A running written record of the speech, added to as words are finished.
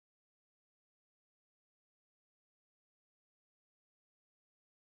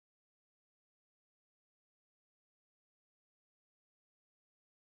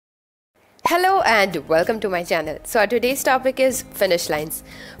Hello and welcome to my channel. So today's topic is finish lines.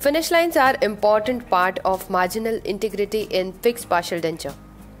 Finish lines are important part of marginal integrity in fixed partial denture.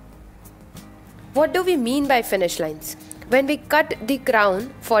 What do we mean by finish lines? When we cut the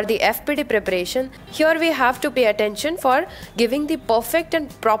crown for the FPD preparation, here we have to pay attention for giving the perfect and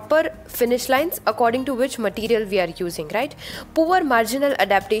proper finish lines according to which material we are using, right? Poor marginal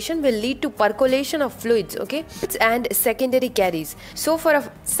adaptation will lead to percolation of fluids, okay, and secondary caries. So for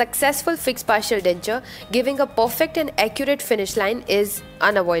a successful fixed partial denture, giving a perfect and accurate finish line is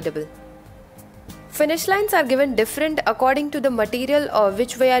unavoidable. Finish lines are given different according to the material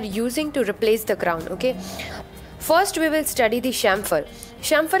which we are using to replace the crown, okay? First, we will study the chamfer.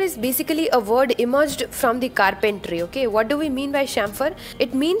 Chamfer is basically a word emerged from the carpentry, okay? What do we mean by chamfer?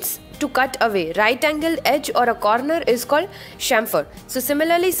 It means to cut away. Right angled edge or a corner is called chamfer. So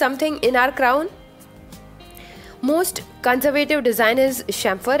similarly, something in our crown, most conservative design is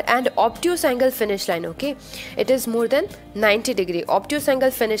chamfer and obtuse angle finish line, okay? It is more than 90 degree. Obtuse angle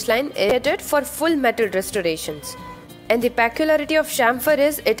finish line is rated for full metal restorations. And the peculiarity of chamfer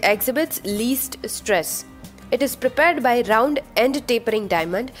is it exhibits least stress. It is prepared by round end tapering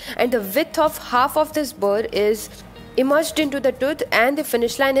diamond and the width of half of this burr is immersed into the tooth and the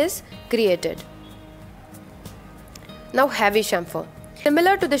finish line is created. Now heavy chamfer.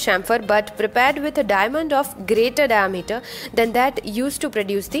 Similar to the chamfer but prepared with a diamond of greater diameter than that used to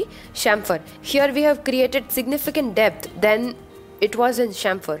produce the chamfer. Here we have created significant depth than it was in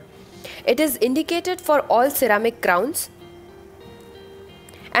chamfer. It is indicated for all ceramic crowns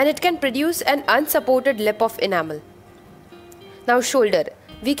and it can produce an unsupported lip of enamel. Now shoulder.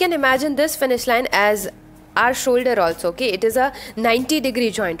 We can imagine this finish line as our shoulder also, okay? It is a 90 degree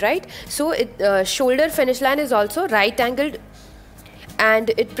joint, right? So shoulder finish line is also right angled and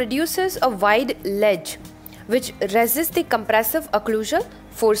it produces a wide ledge which resists the compressive occlusal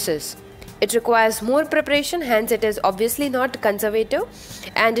forces. It requires more preparation, hence it is obviously not conservative,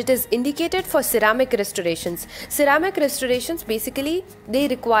 and it is indicated for ceramic restorations. Ceramic restorations basically they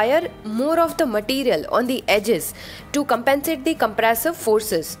require more of the material on the edges to compensate the compressive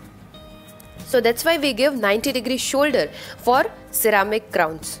forces. So that's why we give 90 degree shoulder for ceramic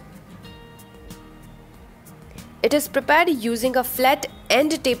crowns. It is prepared using a flat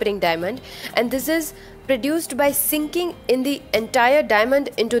end tapering diamond and this is produced by sinking in the entire diamond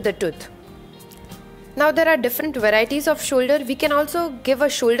into the tooth. Now there are different varieties of shoulder. We can also give a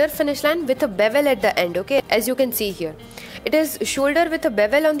shoulder finish line with a bevel at the end, okay, as you can see here. It is shoulder with a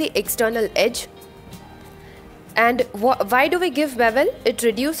bevel on the external edge. And why do we give bevel? It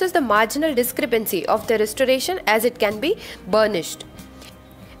reduces the marginal discrepancy of the restoration as it can be burnished.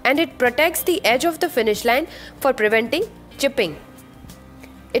 And it protects the edge of the finish line for preventing chipping.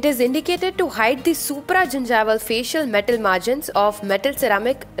 It is indicated to hide the supra-gingival facial metal margins of metal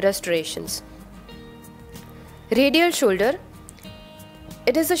ceramic restorations. Radial shoulder.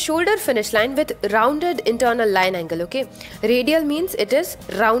 It is a shoulder finish line with rounded internal line angle, okay? Radial means it is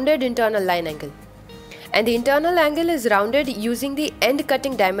rounded internal line angle. And the internal angle is rounded using the end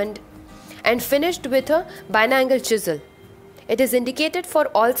cutting diamond and finished with a biangle chisel. It is indicated for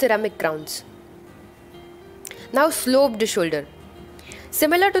all ceramic crowns. Now sloped shoulder.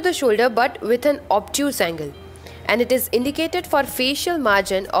 Similar to the shoulder but with an obtuse angle. And it is indicated for facial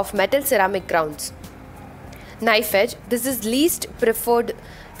margin of metal ceramic crowns. Knife edge. This is least preferred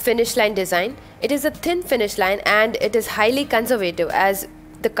finish line design. It is a thin finish line and it is highly conservative as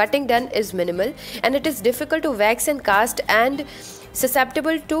the cutting done is minimal and it is difficult to wax and cast and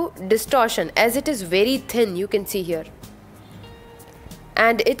susceptible to distortion as it is very thin, you can see here.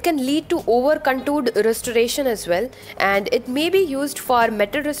 And it can lead to over-contoured restoration as well, and it may be used for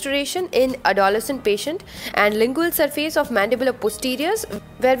metal restoration in adolescent patient and lingual surface of mandibular posteriors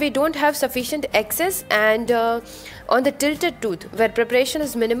where we don't have sufficient excess, and on the tilted tooth where preparation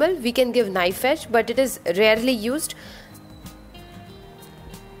is minimal we can give knife edge but it is rarely used.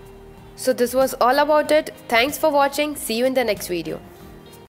 So this was all about it. Thanks for watching. See you in the next video.